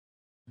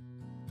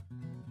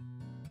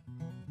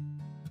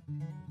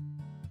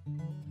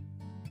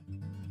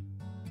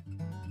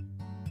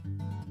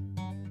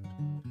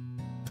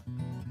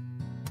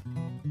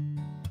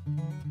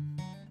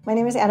My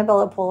name is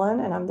Anabella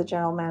Poland, and I'm the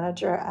General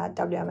Manager at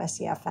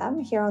WMSC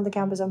FM here on the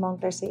campus of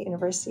Montclair State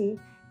University.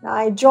 Now,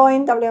 I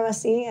joined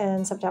WMSC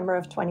in September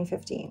of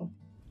 2015.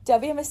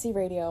 WMSC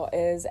Radio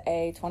is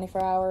a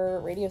 24-hour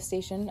radio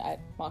station at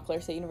Montclair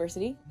State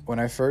University. When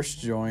I first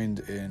joined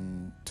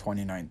in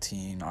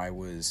 2019, I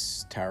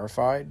was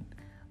terrified.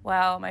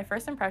 Well, my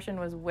first impression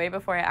was way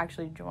before I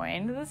actually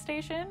joined the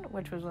station,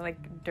 which was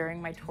like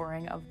during my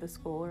touring of the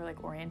school or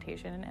like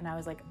orientation. And I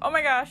was like, oh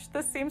my gosh,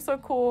 this seems so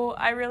cool.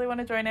 I really want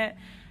to join it.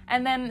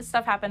 And then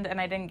stuff happened and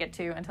I didn't get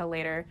to until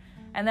later.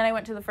 And then I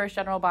went to the first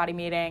general body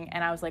meeting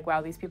and I was like,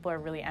 wow, these people are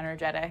really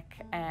energetic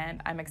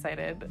and I'm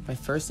excited. My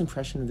first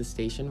impression of the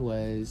station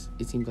was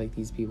it seemed like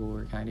these people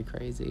were kind of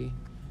crazy.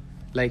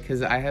 Like,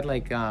 because I had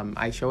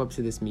I show up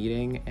to this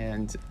meeting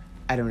and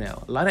I don't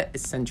know, a lot of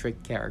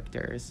eccentric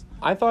characters.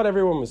 I thought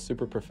everyone was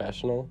super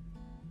professional.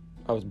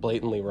 I was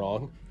blatantly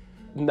wrong.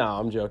 No,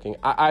 I'm joking.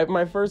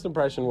 My first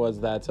impression was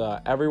that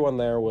everyone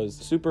there was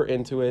super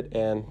into it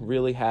and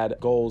really had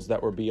goals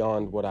that were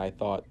beyond what I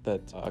thought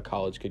that a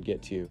college could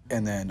get to.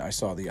 And then I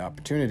saw the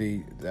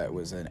opportunity that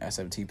was an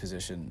SMT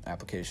position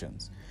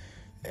applications.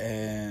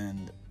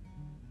 And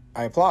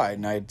I applied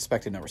and I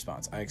expected no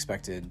response. I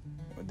expected,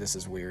 this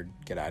is weird,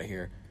 get out of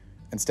here.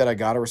 Instead, I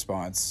got a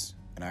response.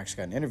 And I actually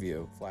got an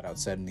interview, flat out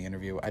said in the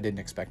interview, I didn't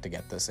expect to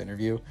get this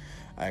interview.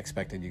 I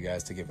expected you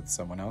guys to give it to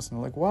someone else. And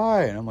they're like,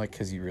 why? And I'm like,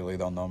 because you really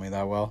don't know me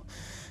that well.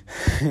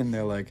 And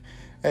they're like,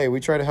 hey, we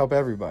try to help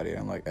everybody. And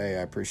I'm like, hey,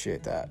 I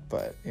appreciate that.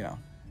 But,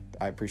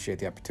 I appreciate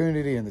the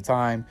opportunity and the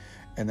time.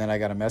 And then I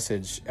got a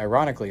message.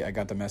 Ironically, I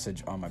got the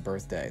message on my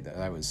birthday that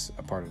I was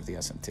a part of the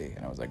SMT.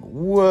 And I was like,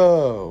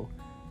 whoa,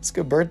 it's a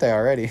good birthday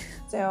already.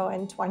 So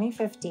in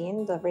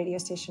 2015, the radio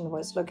station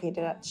was located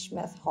at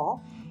Smith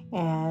Hall.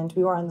 And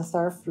we were on the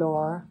third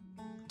floor,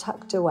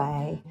 tucked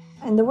away.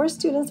 And there were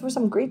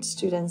some great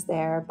students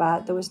there,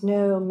 but there was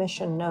no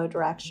mission, no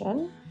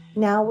direction.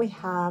 Now we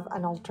have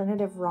an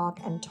alternative rock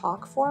and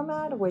talk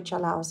format, which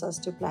allows us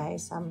to play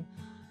some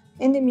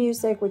indie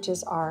music, which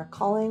is our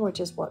calling, which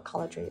is what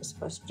college radio is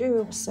supposed to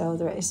do. So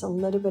there is a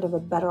little bit of a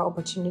better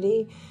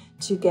opportunity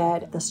to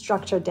get the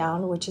structure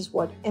down, which is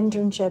what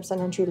internships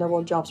and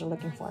entry-level jobs are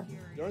looking for.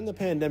 During the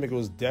pandemic, it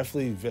was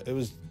definitely,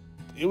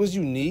 it was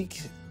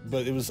unique.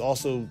 But it was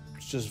also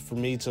just for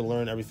me to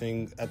learn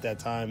everything at that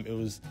time. It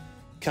was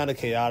kind of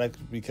chaotic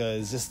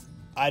because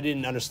I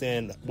didn't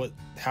understand what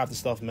half the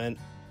stuff meant.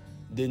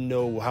 Didn't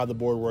know how the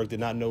board worked.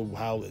 Did not know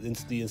how the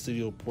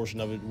in-studio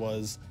portion of it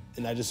was.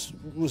 And I just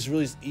was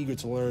really eager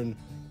to learn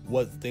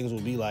what things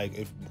would be like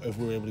if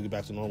we were able to get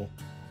back to normal.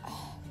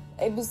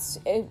 It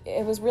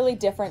was really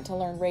different to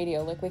learn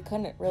radio. Like, we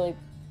couldn't really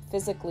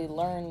physically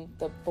learn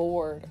the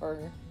board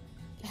or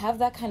have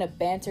that kind of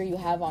banter you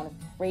have on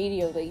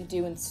radio that you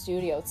do in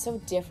studio. It's so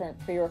different,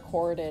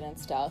 pre-recorded and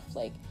stuff.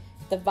 Like,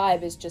 the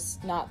vibe is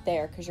just not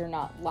there because you're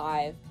not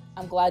live.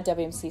 I'm glad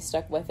WMC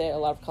stuck with it. A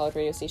lot of college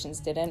radio stations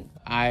didn't.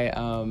 I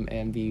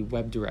am the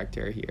web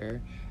director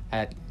here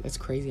that's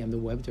crazy, I'm the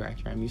web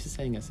director. I'm used to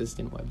saying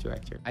assistant web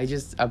director. I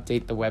just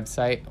update the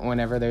website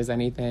whenever there's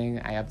anything.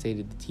 I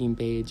updated the team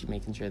page,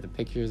 making sure the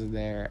pictures are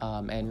there.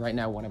 And right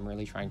now what I'm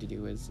really trying to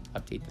do is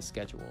update the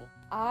schedule.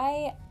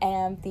 I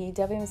am the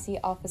WMC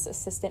Office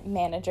Assistant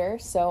Manager,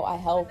 so I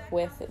help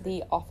with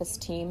the office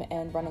team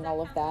and running all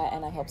of that,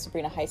 and I help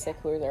Sabrina Heisick,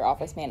 who is their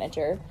office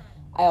manager.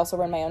 I also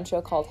run my own show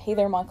called Hey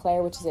There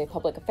Montclair, which is a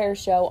public affairs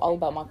show all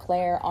about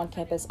Montclair,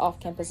 on-campus,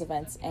 off-campus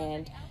events,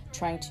 and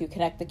trying to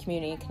connect the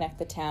community, connect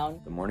the town.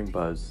 The Morning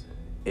Buzz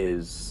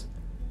is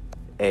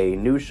a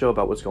news show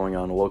about what's going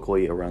on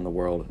locally, around the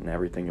world, and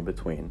everything in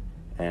between,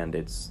 and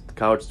it's the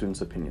college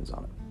students' opinions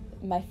on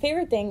it. My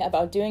favorite thing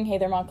about doing Hey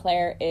There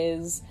Montclair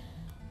is,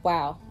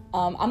 wow,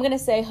 I'm going to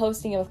say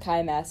hosting it with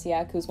Kai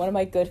Masiak, who's one of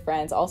my good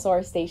friends, also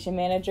our station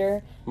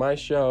manager. My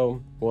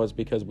show was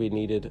because we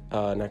needed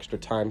an extra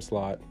time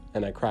slot,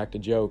 and I cracked a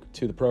joke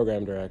to the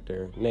program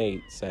director,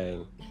 Nate,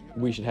 saying,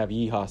 we should have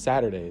Yeehaw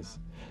Saturdays.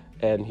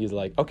 And he's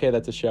like, okay,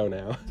 that's a show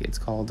now. It's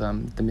called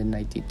The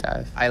Midnight Deep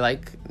Dive. I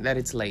like that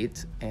it's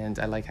late, and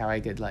I like how I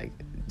could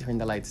turn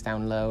the lights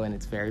down low, and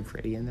it's very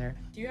pretty in there.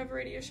 Do you have a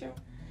radio show?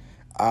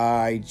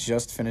 I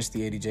just finished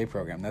the ADJ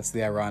program. That's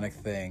the ironic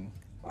thing.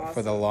 Awesome.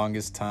 For the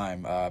longest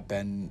time,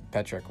 Ben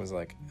Petrick was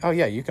like, oh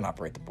yeah, you can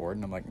operate the board.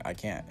 And I'm like, I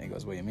can't. And he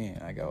goes, what do you mean?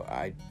 And I go,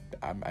 I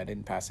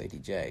didn't pass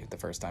ADJ the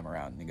first time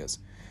around. And he goes,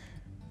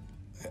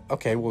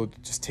 okay, well,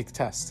 just take the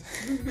test.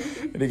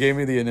 And he gave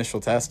me the initial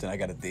test, and I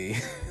got a D.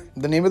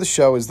 The name of the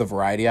show is The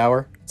Variety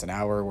Hour. It's an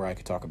hour where I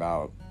could talk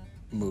about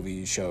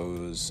movies,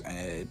 shows,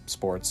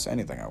 sports,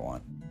 anything I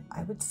want.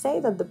 I would say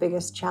that the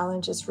biggest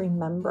challenge is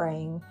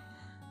remembering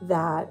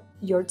that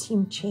your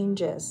team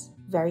changes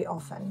very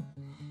often.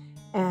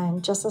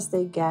 And just as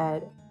they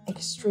get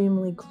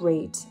extremely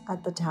great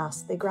at the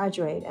task, they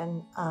graduate.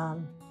 And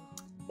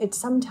it's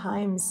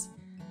sometimes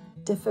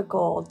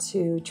difficult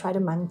to try to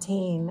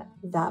maintain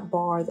that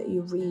bar that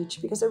you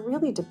reach because it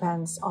really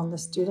depends on the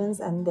students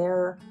and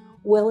their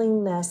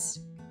willingness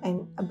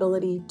and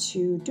ability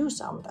to do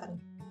something.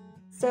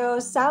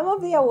 So some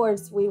of the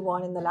awards we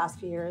won in the last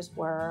few years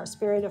were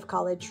Spirit of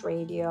College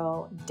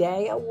Radio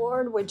Day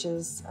Award, which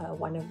is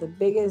one of the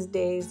biggest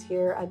days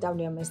here at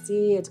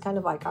WMSC. It's kind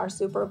of like our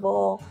Super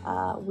Bowl.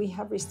 We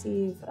have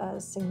received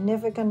a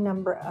significant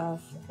number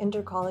of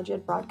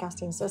Intercollegiate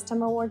Broadcasting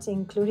System Awards,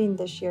 including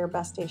this year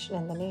Best Station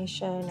in the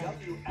Nation.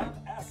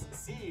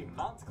 WMSC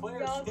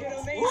Montclair State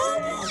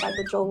I got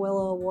the Joel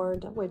Willow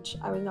Award, which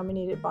I was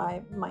nominated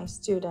by my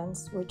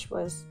students, which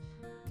was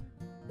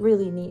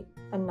really neat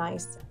and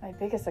nice. My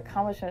biggest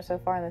accomplishment so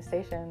far in the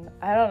station,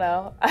 I don't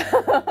know.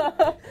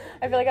 I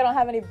feel like I don't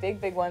have any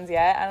big ones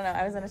yet. I don't know.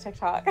 I was in a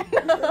TikTok.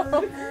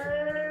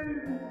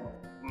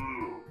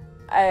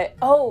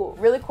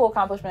 Really cool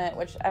accomplishment,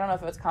 which I don't know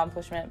if it was an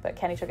accomplishment, but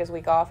Kenny took his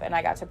week off and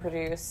I got to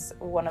produce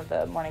one of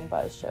the Morning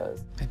Buzz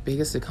shows. My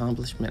biggest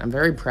accomplishment, I'm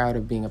very proud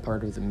of being a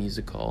part of the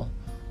musical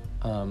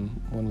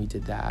when we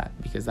did that,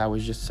 because that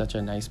was just such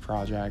a nice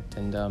project,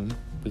 and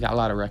we got a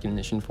lot of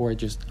recognition for it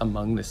just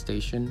among the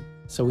station.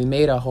 So we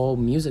made a whole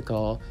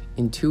musical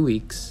in 2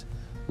 weeks.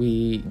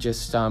 We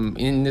just,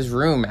 in this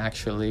room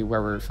actually,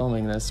 where we're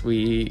filming this,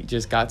 we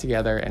just got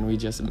together and we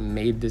just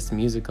made this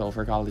musical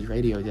for College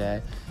Radio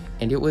Day.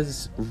 And it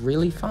was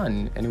really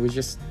fun, and it was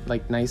just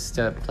like nice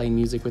to play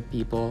music with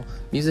people.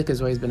 Music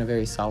has always been a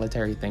very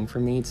solitary thing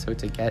for me, so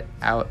to get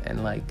out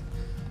and like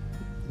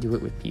do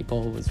it with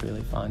people was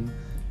really fun.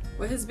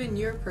 What has been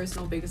your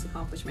personal biggest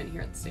accomplishment here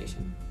at the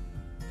station?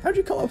 How'd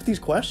you come up with these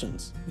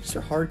questions? These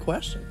are hard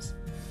questions.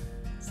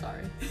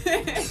 Sorry.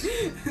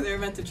 They're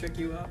meant to trick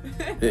you up.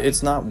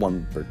 It's not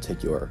one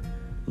particular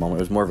moment.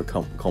 It was more of a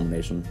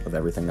culmination of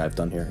everything that I've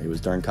done here. It was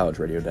during College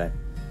Radio Day,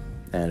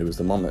 and it was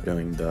the moment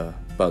doing the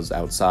buzz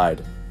outside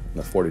in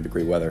the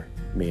 40-degree weather.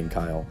 Me and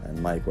Kyle and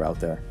Mike were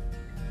out there.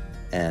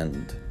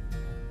 And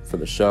for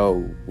the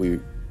show, we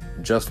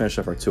just finished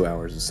up our 2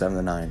 hours. It's 7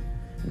 to 9.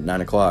 At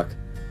 9 o'clock,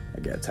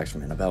 I get a text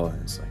from Anabella,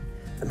 and it's like,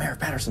 the Mayor of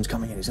Patterson's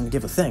coming in. He's going to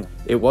give a thing.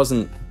 It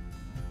wasn't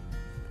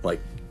like,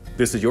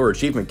 this is your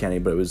achievement, Kenny,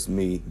 but it was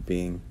me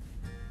being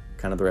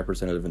kind of the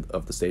representative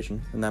of the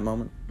station in that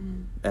moment.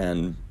 Mm.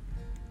 And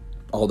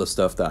all the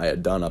stuff that I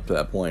had done up to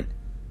that point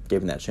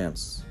gave me that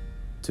chance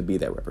to be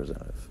that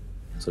representative.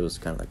 So it was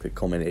kind of like the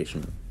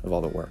culmination of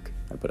all the work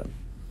I put in.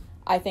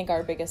 I think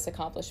our biggest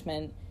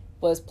accomplishment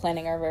was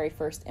planning our very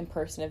first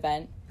in-person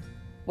event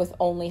with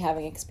only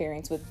having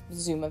experience with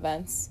Zoom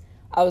events.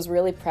 I was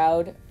really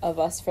proud of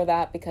us for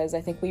that because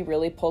I think we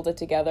really pulled it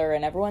together,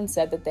 and everyone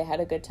said that they had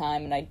a good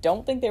time, and I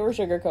don't think they were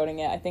sugarcoating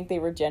it. I think they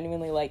were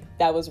genuinely like,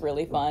 that was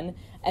really fun,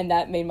 and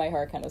that made my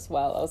heart kind of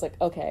swell. I was like,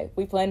 okay,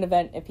 we planned an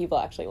event and people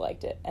actually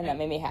liked it, and that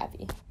made me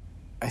happy.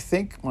 I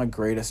think my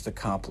greatest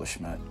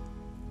accomplishment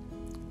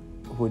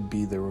would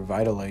be the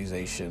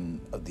revitalization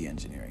of the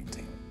engineering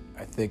team.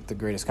 I think the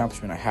greatest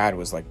accomplishment I had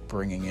was like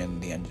bringing in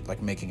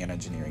making an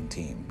engineering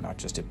team, not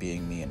just it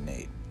being me and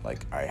Nate.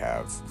 Like I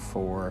have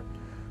four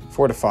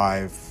to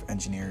five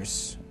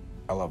engineers.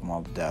 I love them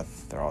all to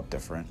death. They're all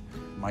different.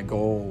 My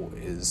goal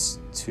is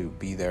to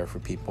be there for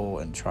people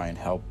and try and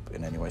help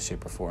in any way,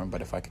 shape, or form.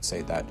 But if I could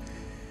say that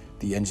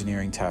the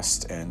engineering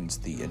test and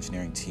the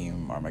engineering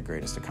team are my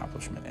greatest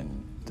accomplishment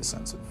in the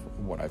sense of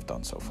what I've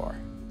done so far.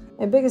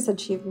 My biggest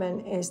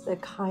achievement is the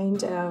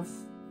kind of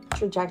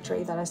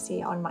trajectory that I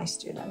see on my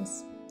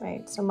students,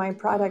 right? So my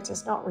product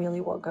is not really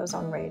what goes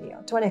on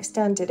radio. To an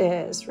extent it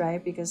is,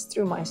 right? Because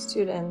through my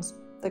students,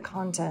 the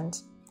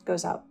content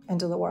goes out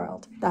into the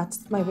world.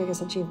 That's my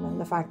biggest achievement,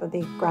 the fact that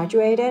they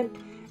graduated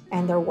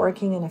and they're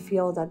working in a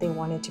field that they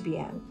wanted to be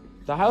in.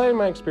 The highlight of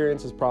my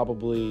experience is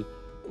probably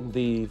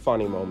the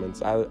funny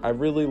moments. I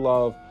really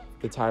love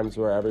the times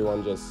where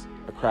everyone just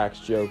cracks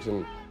jokes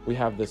and we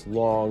have this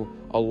long,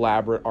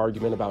 elaborate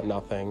argument about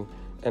nothing.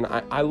 And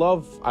I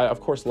of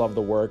course love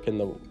the work and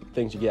the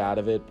things you get out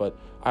of it, but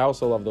I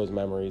also love those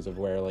memories of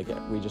where like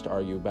we just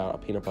argue about a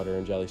peanut butter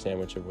and jelly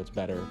sandwich of what's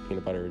better,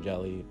 peanut butter or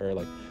jelly, or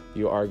like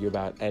you argue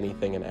about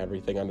anything and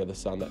everything under the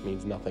sun that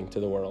means nothing to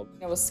the world.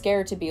 I was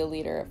scared to be a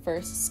leader at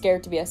first,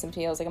 scared to be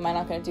SMT. I was like, am I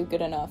not going to do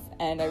good enough?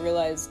 And I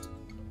realized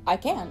I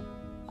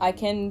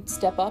can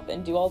step up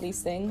and do all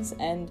these things,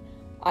 and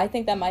I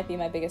think that might be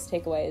my biggest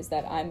takeaway, is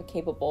that I'm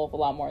capable of a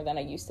lot more than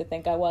I used to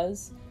think I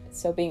was.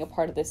 So being a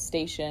part of this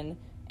station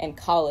and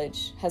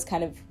college has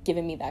kind of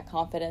given me that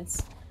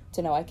confidence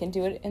to know I can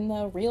do it in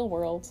the real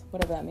world,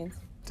 whatever that means.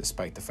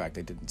 Despite the fact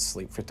I didn't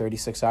sleep for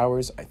 36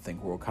 hours, I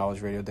think World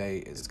College Radio Day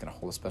is going to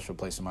hold a special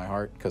place in my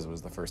heart because it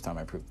was the first time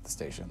I proved to the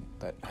station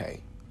that,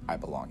 hey, I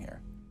belong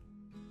here.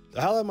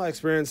 The highlight of my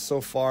experience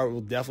so far will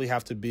definitely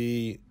have to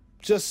be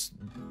just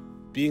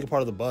being a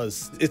part of the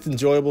buzz. It's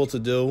enjoyable to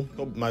do.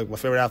 My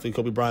favorite athlete,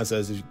 Kobe Bryant,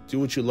 says, if you do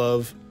what you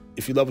love,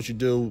 if you love what you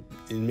do,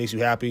 it makes you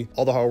happy,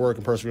 all the hard work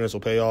and perseverance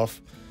will pay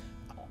off.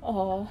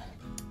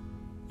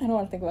 I don't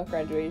want to think about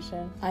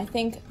graduation. I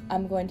think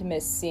I'm going to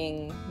miss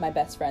seeing my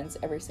best friends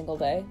every single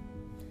day.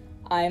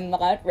 I'm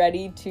not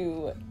ready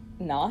to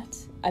not.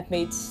 I've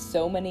made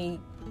so many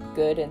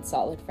good and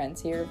solid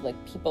friends here, like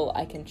people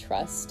I can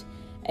trust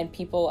and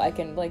people I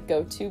can like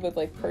go to with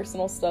like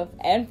personal stuff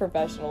and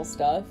professional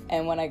stuff.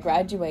 And when I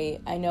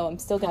graduate, I know I'm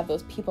still gonna have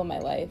those people in my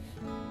life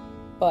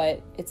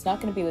but it's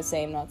not going to be the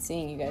same not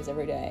seeing you guys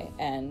every day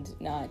and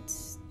not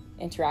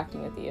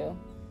interacting with you.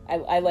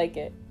 I like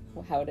it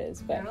how it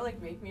is, but You're gonna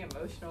make me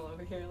emotional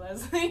over here,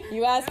 Leslie.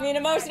 you asked me an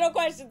emotional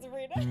question,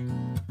 Sabrina.